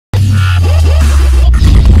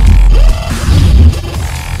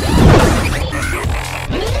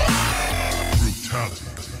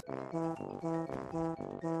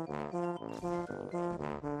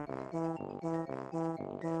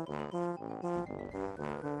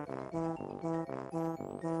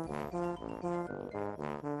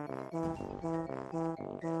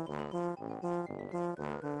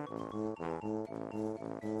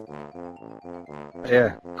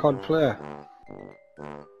Yeah, COD player.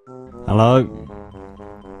 Hello?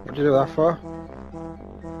 What'd you do that for?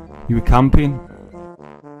 You were camping?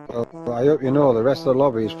 Well, I hope you know the rest of the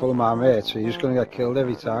lobby is full of my mates, so you're just gonna get killed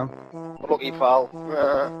every time. Lucky pal.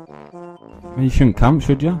 Well, you shouldn't camp,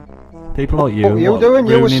 should you? People like you. What were you doing?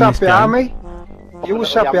 You were ruining sat this behind game. me? You were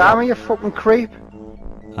sat behind me, you fucking creep.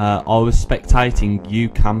 I was spectating you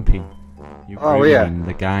camping. You ruining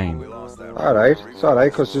the game. Alright, it's alright,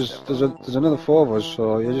 because there's another 4 of us,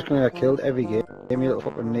 so you're just gonna get killed every game, you little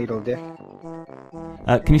fucking needle dick.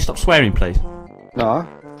 Can you stop swearing, please? No,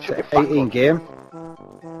 it's an 18 game.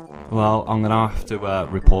 Well, I'm gonna have to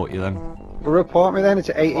report you then. Well, report me then, it's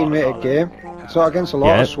an 18 rated game. It's not against the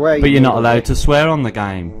law to swear. But you're not allowed to swear on the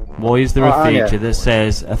game. Why is there a feature that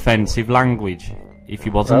says offensive language? If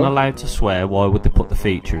you wasn't allowed to swear, why would they put the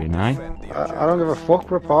feature in, eh? I don't give a fuck,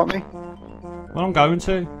 report me. Well, I'm going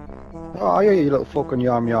to. Oh, yeah, you little fucking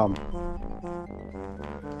yum yum.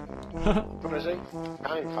 Where is he?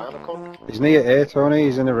 I ain't found a cunt. He's near here, Tony,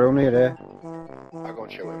 he's in the room near there. I'll go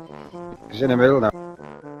and show him. He's in the middle now.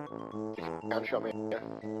 You can't show me, yeah.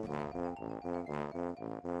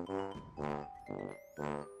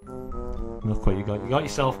 Look what you got. You got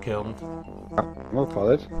yourself killed. No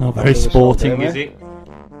bothered. Not very sporting, is it?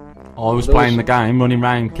 I was playing the game, running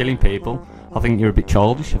around killing people. I think you're a bit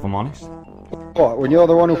childish, if I'm honest. What, when you're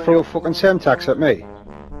the one who threw fucking Semtax at me?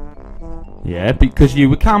 Yeah, because you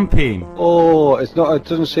were camping. Oh, it's not. It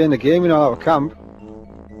doesn't say in the game you're not allowed to camp.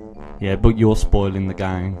 Yeah, but you're spoiling the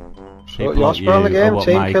game. So you're spoiling the game,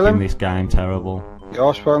 team killing. This game terrible.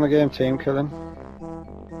 You're spoiling the game, team killing.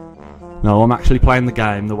 No, I'm actually playing the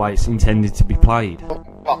game the way it's intended to be played.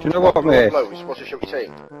 Do you know what, mate? What's the shoot your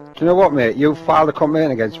team? Do you know what, mate? You filed a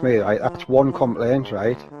complaint against me, right? That's one complaint,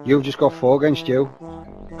 right? You've just got 4 against you.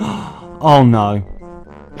 Oh no.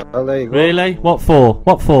 Well, there you go. Really? What for?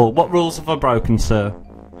 What for? What rules have I broken, sir?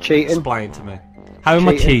 Cheating. Explain to me. How am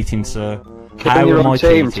I cheating, sir? Killing your own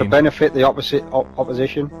team to benefit the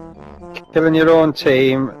opposition. Killing your own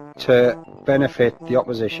team to benefit the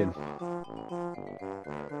opposition.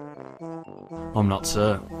 I'm not,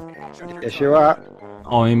 sir. Yes, you are.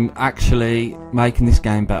 I'm actually making this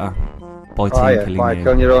game better by team killing by you.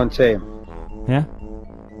 killing your own team. Yeah?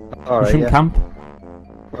 Alright, you shouldn't camp.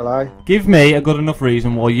 Well, Give me a good enough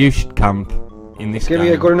reason why you should camp in this game. Give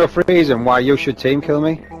me a good enough reason why you should team kill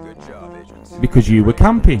me. Because you were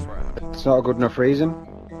camping. It's not a good enough reason.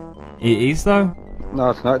 It is, though.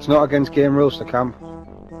 No, it's not. It's not against game rules to camp.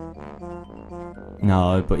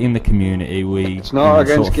 No, but in the community we... It's not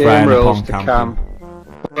against game rules to camp.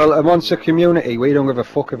 Well, amongst the community, we don't give a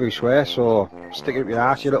fuck if you swear, so stick it up your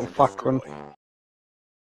ass, you little fuck cunt.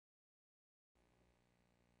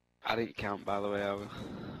 I didn't count, by the way.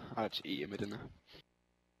 I had to eat him, didn't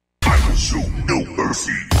I? I will show no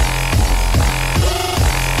mercy.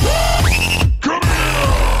 Come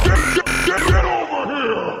here! Get